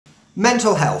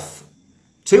Mental health.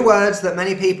 Two words that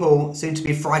many people seem to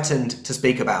be frightened to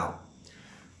speak about.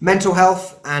 Mental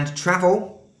health and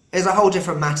travel is a whole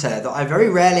different matter that I very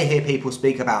rarely hear people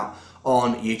speak about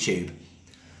on YouTube.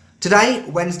 Today,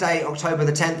 Wednesday, October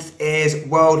the 10th, is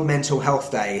World Mental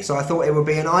Health Day, so I thought it would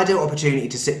be an ideal opportunity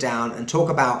to sit down and talk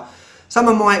about some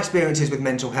of my experiences with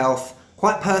mental health,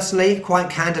 quite personally, quite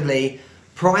candidly,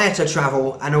 prior to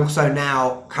travel and also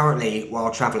now, currently, while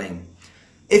travelling.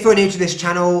 If you're new to this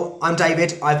channel, I'm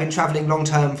David. I've been travelling long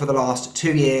term for the last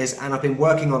 2 years and I've been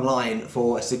working online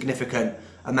for a significant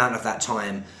amount of that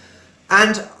time.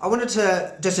 And I wanted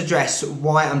to just address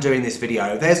why I'm doing this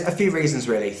video. There's a few reasons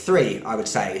really, 3 I would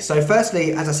say. So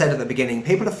firstly, as I said at the beginning,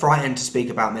 people are frightened to speak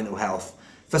about mental health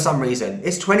for some reason.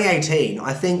 It's 2018.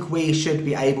 I think we should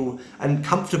be able and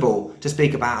comfortable to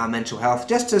speak about our mental health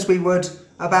just as we would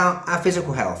about our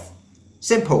physical health.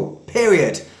 Simple,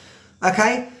 period.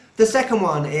 Okay? The second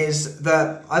one is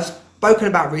that I've spoken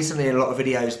about recently in a lot of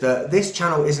videos that this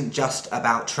channel isn't just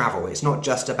about travel. It's not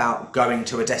just about going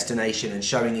to a destination and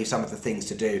showing you some of the things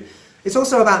to do. It's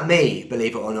also about me,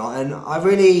 believe it or not, and I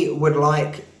really would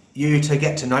like you to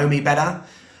get to know me better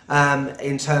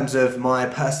in terms of my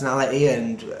personality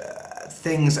and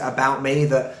things about me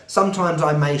that sometimes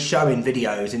I may show in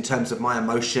videos in terms of my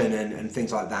emotion and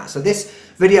things like that. So this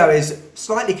video is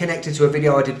slightly connected to a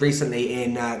video I did recently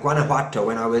in Guanajuato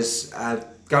when I was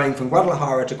going from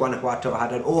Guadalajara to Guanajuato. I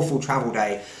had an awful travel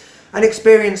day and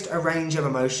experienced a range of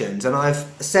emotions, and I've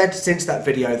said since that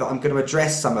video that I'm going to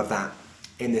address some of that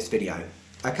in this video.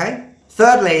 Okay?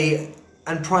 Thirdly,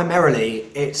 and primarily,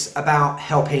 it's about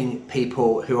helping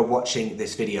people who are watching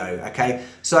this video, okay?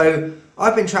 So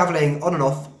I've been traveling on and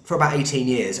off for about 18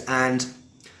 years, and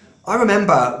I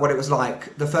remember what it was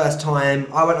like the first time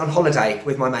I went on holiday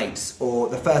with my mates, or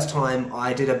the first time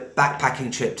I did a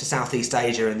backpacking trip to Southeast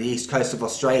Asia and the east coast of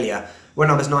Australia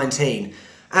when I was 19.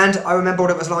 And I remember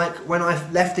what it was like when I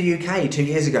left the UK 2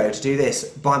 years ago to do this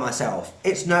by myself.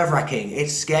 It's nerve-wracking,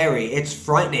 it's scary, it's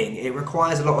frightening, it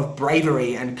requires a lot of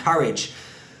bravery and courage.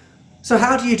 So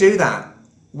how do you do that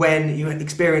when you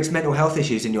experience mental health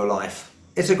issues in your life?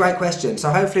 It's a great question. So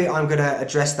hopefully I'm going to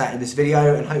address that in this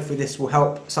video, and hopefully this will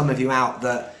help some of you out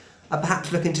that are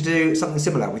perhaps looking to do something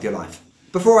similar with your life.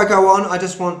 Before I go on, I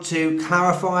just want to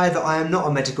clarify that I am not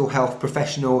a mental health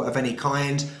professional of any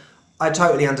kind. I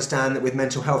totally understand that with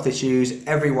mental health issues,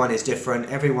 everyone is different,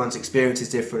 everyone's experience is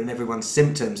different, and everyone's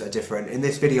symptoms are different. In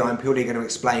this video, I'm purely going to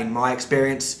explain my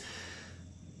experience.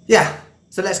 Yeah,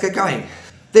 so let's get going.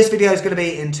 This video is going to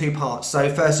be in 2 parts.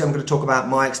 So firstly, I'm going to talk about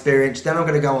my experience, then I'm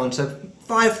going to go on to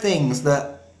 5 things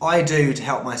that I do to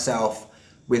help myself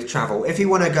with travel. If you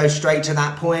want to go straight to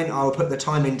that point, I'll put the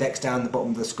time index down the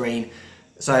bottom of the screen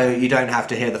so you don't have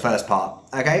to hear the first part,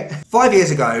 okay? 5 years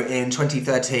ago, in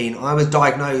 2013, I was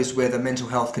diagnosed with a mental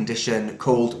health condition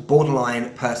called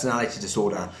borderline personality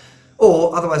disorder,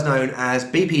 or otherwise known as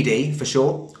BPD for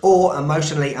short, or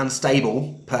emotionally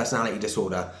unstable personality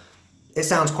disorder. It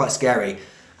sounds quite scary.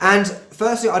 And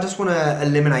firstly, I just want to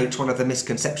eliminate one of the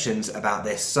misconceptions about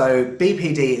this. So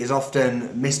BPD is often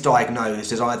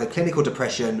misdiagnosed as either clinical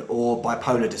depression or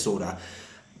bipolar disorder.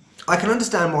 I can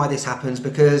understand why this happens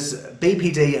because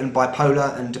BPD and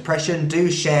bipolar and depression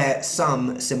do share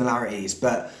some similarities,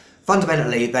 but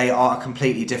fundamentally they are a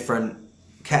completely different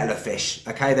kettle of fish,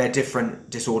 okay? They're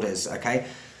different disorders, okay?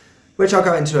 Which I'll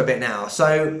go into a bit now.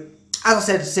 So, as I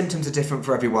said, symptoms are different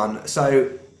for everyone. So,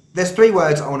 there's 3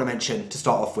 words I want to mention to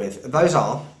start off with. Those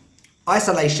are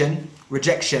isolation,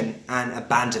 rejection, and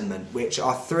abandonment, which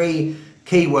are 3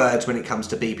 key words when it comes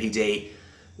to BPD,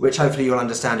 which hopefully you'll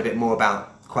understand a bit more about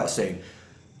quite soon.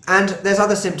 And there's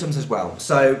other symptoms as well.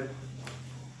 So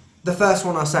the first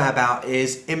one I'll say about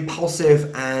is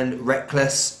impulsive and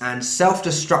reckless and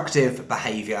self-destructive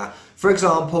behaviour. For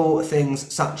example,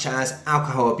 things such as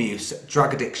alcohol abuse,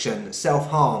 drug addiction,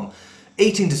 self-harm,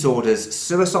 eating disorders,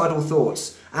 suicidal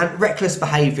thoughts, and reckless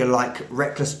behaviour like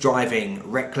reckless driving,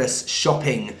 reckless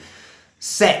shopping,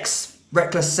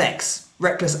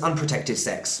 reckless unprotected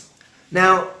sex.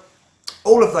 Now,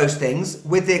 all of those things,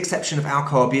 with the exception of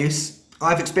alcohol abuse,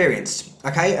 I've experienced,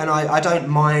 okay? And I don't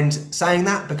mind saying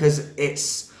that because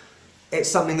it's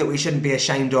something that we shouldn't be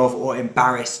ashamed of or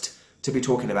embarrassed to be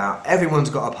talking about. Everyone's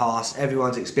got a past,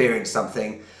 everyone's experienced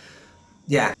something.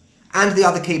 Yeah. And the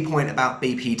other key point about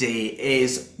BPD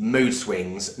is mood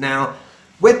swings. Now,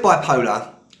 with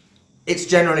bipolar, it's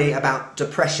generally about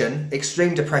depression,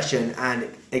 extreme depression and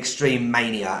extreme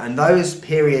mania. And those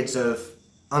periods of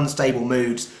unstable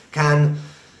moods can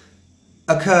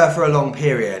occur for a long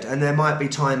period, and there might be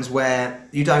times where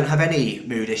you don't have any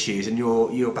mood issues and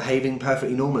you're behaving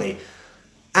perfectly normally.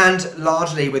 And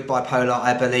largely with bipolar,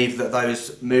 I believe that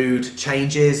those mood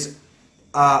changes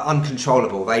are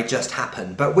uncontrollable, they just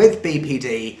happen. But with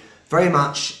BPD, very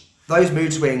much those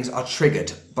mood swings are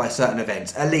triggered by certain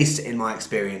events, at least in my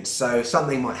experience. So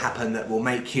something might happen that will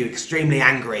make you extremely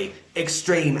angry,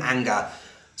 extreme anger.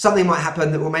 Something might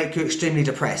happen that will make you extremely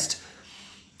depressed.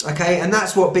 Okay, and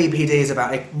that's what BPD is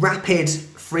about, like rapid,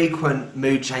 frequent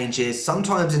mood changes,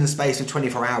 sometimes in the space of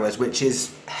 24 hours, which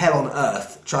is hell on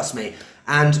earth, trust me.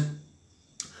 And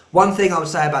one thing I would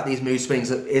say about these mood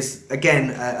swings is,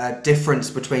 again, a difference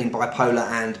between bipolar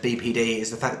and BPD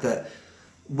is the fact that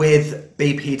with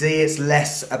BPD, it's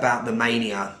less about the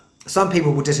mania. Some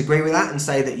people will disagree with that and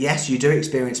say that yes, you do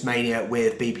experience mania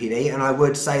with BPD, and I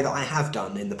would say that I have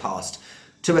done in the past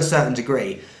to a certain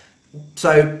degree.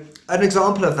 So an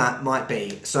example of that might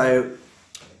be, so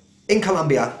in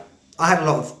Colombia, I had a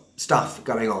lot of stuff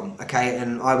going on, okay,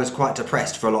 and I was quite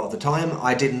depressed for a lot of the time.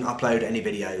 I didn't upload any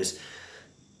videos.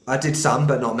 I did some,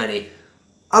 but not many.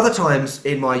 Other times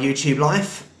in my YouTube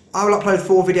life, I will upload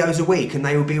 4 videos a week and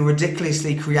they will be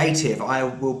ridiculously creative. I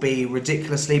will be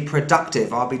ridiculously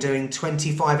productive. I'll be doing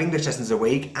 25 English lessons a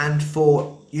week and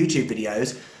 4 YouTube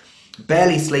videos,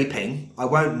 barely sleeping. I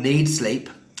won't need sleep,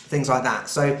 things like that.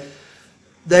 So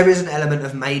there is an element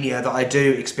of mania that I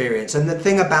do experience. And the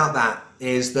thing about that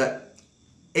is that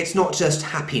it's not just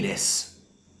happiness.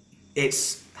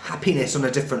 It's happiness on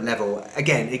a different level.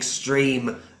 Again,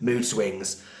 extreme mood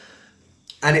swings.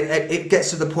 And it gets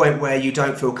to the point where you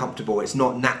don't feel comfortable. It's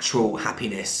not natural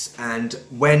happiness. And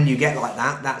when you get like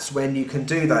that, that's when you can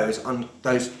do those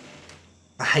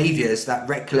behaviours, that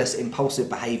reckless, impulsive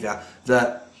behaviour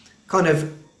that kind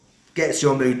of gets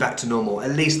your mood back to normal.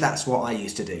 At least that's what I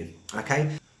used to do,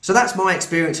 okay? So that's my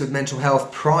experience with mental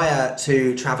health prior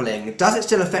to travelling. Does it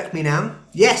still affect me now?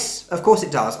 Yes, of course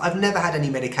it does. I've never had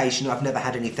any medication, I've never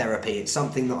had any therapy. It's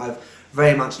something that I've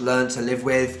very much learned to live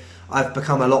with. I've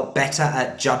become a lot better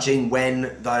at judging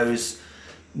when those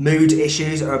mood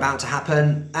issues are about to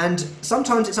happen. And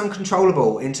sometimes it's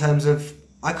uncontrollable in terms of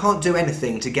I can't do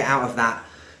anything to get out of that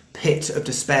pit of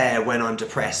despair when I'm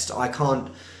depressed. I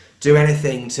can't do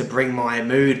anything to bring my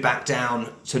mood back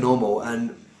down to normal.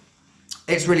 And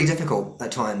it's really difficult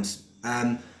at times,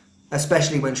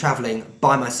 especially when travelling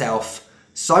by myself,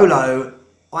 solo,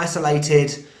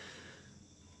 isolated,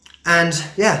 and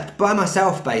yeah, by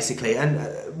myself basically. And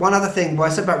one other thing,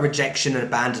 what I said about rejection and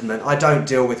abandonment, I don't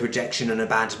deal with rejection and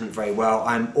abandonment very well.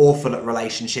 I'm awful at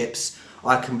relationships.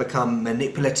 I can become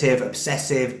manipulative,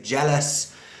 obsessive,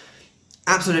 jealous,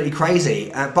 absolutely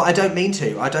crazy, but I don't mean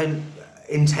to. I don't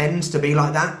intend to be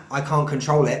like that. I can't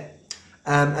control it.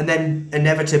 And then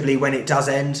inevitably when it does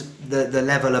end, the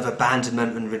level of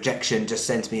abandonment and rejection just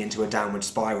sends me into a downward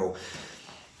spiral.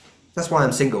 That's why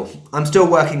I'm single. I'm still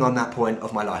working on that point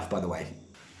of my life, by the way.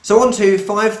 So on to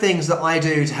 5 things that I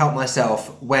do to help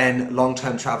myself when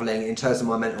long-term travelling in terms of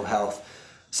my mental health.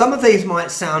 Some of these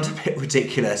might sound a bit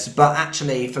ridiculous, but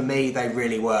actually for me they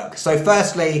really work. So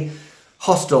firstly,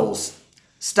 hostels.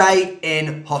 Stay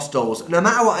in hostels. No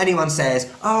matter what anyone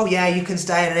says, oh yeah, you can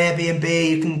stay in an Airbnb,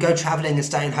 you can go travelling and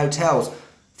stay in hotels.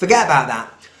 Forget about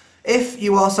that. If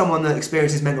you are someone that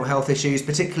experiences mental health issues,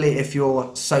 particularly if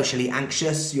you're socially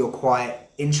anxious, you're quite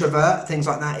introvert, things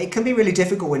like that, it can be really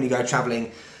difficult when you go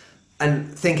travelling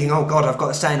and thinking, oh God, I've got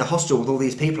to stay in a hostel with all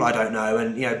these people I don't know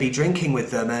and, you know, be drinking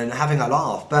with them and having a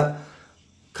laugh. But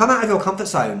come out of your comfort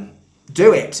zone.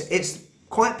 Do it. It's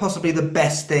quite possibly the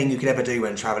best thing you could ever do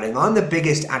when travelling. I'm the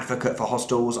biggest advocate for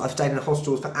hostels. I've stayed in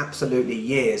hostels for absolutely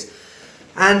years.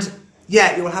 And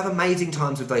yeah, you'll have amazing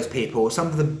times with those people. Some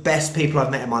of the best people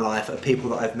I've met in my life are people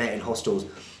that I've met in hostels.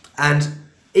 And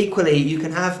equally, you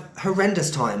can have horrendous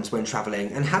times when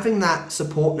travelling, and having that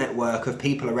support network of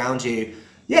people around you,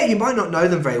 yeah, you might not know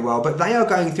them very well, but they are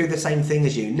going through the same thing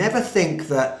as you. Never think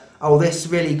that, oh, this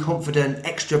really confident,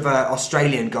 extrovert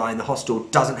Australian guy in the hostel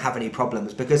doesn't have any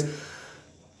problems, because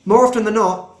more often than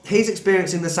not, he's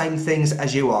experiencing the same things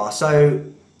as you are. So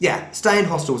yeah, stay in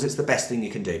hostels, it's the best thing you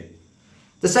can do.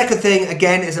 The second thing,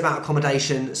 again, is about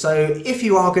accommodation. So if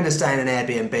you are going to stay in an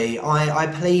Airbnb, I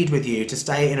plead with you to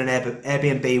stay in an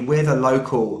Airbnb with a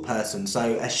local person.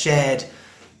 So a shared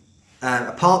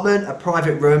apartment, a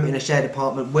private room in a shared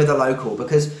apartment with a local,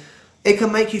 because it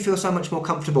can make you feel so much more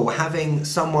comfortable having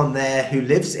someone there who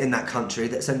lives in that country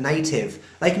that's a native.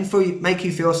 They can make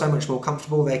you feel so much more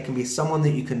comfortable. They can be someone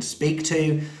that you can speak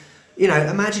to. You know,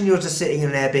 imagine you're just sitting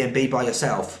in an Airbnb by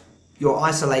yourself. You're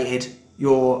isolated,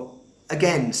 you're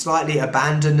again, slightly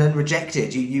abandoned and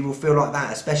rejected. You will feel like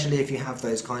that, especially if you have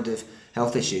those kind of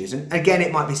health issues. And again,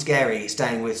 it might be scary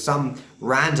staying with some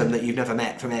random that you've never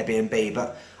met from Airbnb,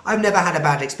 but I've never had a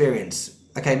bad experience.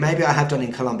 Okay, maybe I have done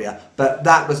in Colombia, but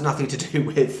that was nothing to do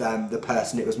with the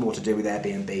person. It was more to do with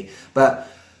Airbnb. But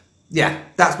yeah,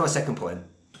 that's my second point.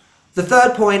 The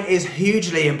third point is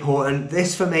hugely important.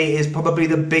 This for me is probably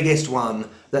the biggest one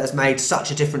that has made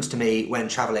such a difference to me when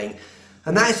traveling.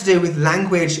 And that is to do with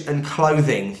language and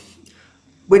clothing,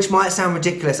 which might sound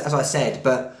ridiculous, as I said,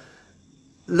 but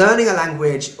learning a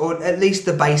language, or at least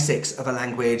the basics of a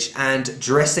language, and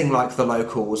dressing like the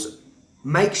locals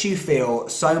makes you feel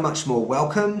so much more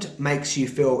welcomed, makes you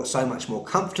feel so much more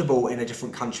comfortable in a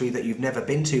different country that you've never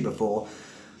been to before.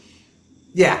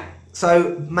 Yeah,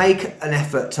 so make an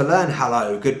effort to learn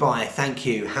hello, goodbye, thank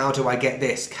you, how do I get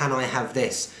this, can I have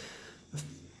this?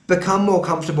 Become more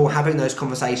comfortable having those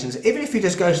conversations, even if you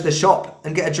just go to the shop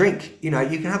and get a drink. You know,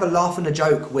 you can have a laugh and a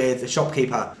joke with the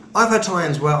shopkeeper. I've had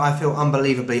times where I feel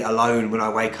unbelievably alone when I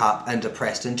wake up and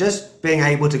depressed, and just being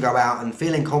able to go out and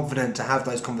feeling confident to have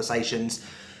those conversations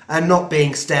and not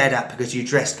being stared at because you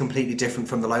dressed completely different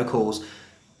from the locals,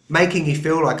 making you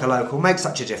feel like a local makes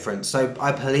such a difference. So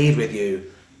I plead with you,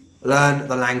 learn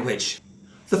the language.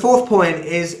 The fourth point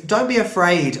is, don't be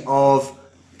afraid of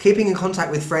keeping in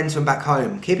contact with friends from back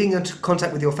home, keeping in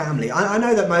contact with your family. I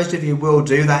know that most of you will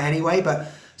do that anyway, but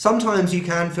sometimes you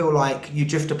can feel like you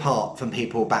drift apart from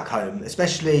people back home,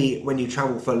 especially when you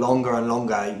travel for longer and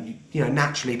longer. You know,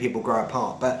 naturally people grow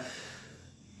apart, but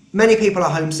many people are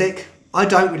homesick. I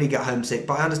don't really get homesick,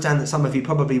 but I understand that some of you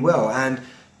probably will. And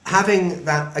having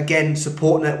that, again,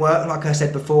 support network, like I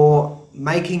said before,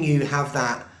 making you have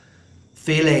that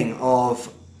feeling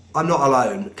of I'm not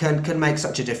alone can make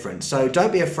such a difference. So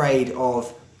don't be afraid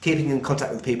of keeping in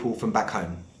contact with people from back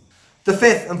home. The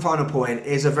fifth and final point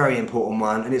is a very important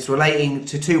one, and it's relating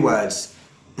to two words: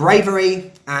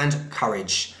 bravery and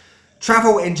courage.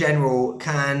 Travel in general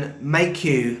can make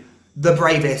you the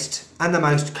bravest and the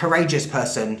most courageous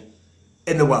person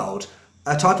in the world.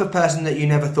 A type of person that you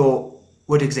never thought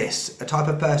would exist, a type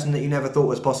of person that you never thought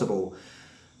was possible.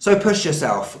 So push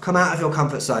yourself, come out of your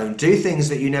comfort zone, do things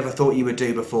that you never thought you would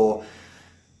do before,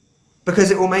 because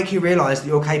it will make you realise that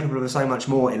you're capable of so much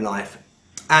more in life.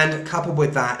 And coupled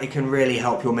with that, it can really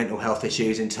help your mental health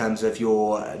issues in terms of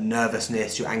your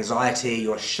nervousness, your anxiety,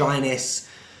 your shyness,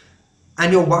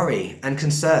 and your worry and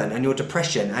concern and your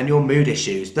depression and your mood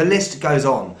issues. The list goes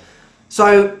on.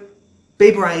 So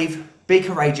be brave, be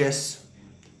courageous,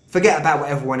 forget about what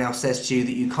everyone else says to you,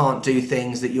 that you can't do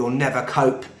things, that you'll never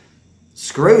cope.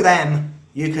 Screw them,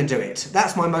 you can do it.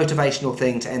 That's my motivational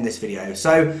thing to end this video.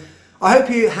 So I hope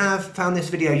you have found this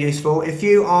video useful. If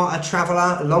you are a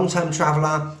traveller, a long-term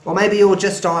traveller, or maybe you're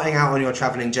just starting out on your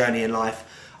travelling journey in life,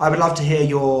 I would love to hear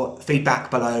your feedback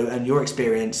below and your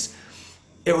experience.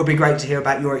 It would be great to hear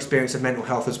about your experience of mental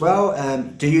health as well.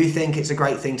 Do you think it's a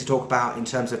great thing to talk about in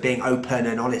terms of being open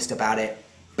and honest about it?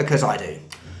 Because I do.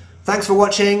 Thanks for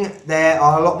watching. There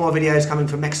are a lot more videos coming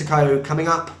from Mexico coming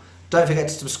up. Don't forget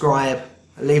to subscribe,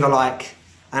 leave a like,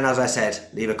 and as I said,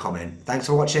 leave a comment. Thanks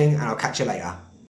for watching, and I'll catch you later.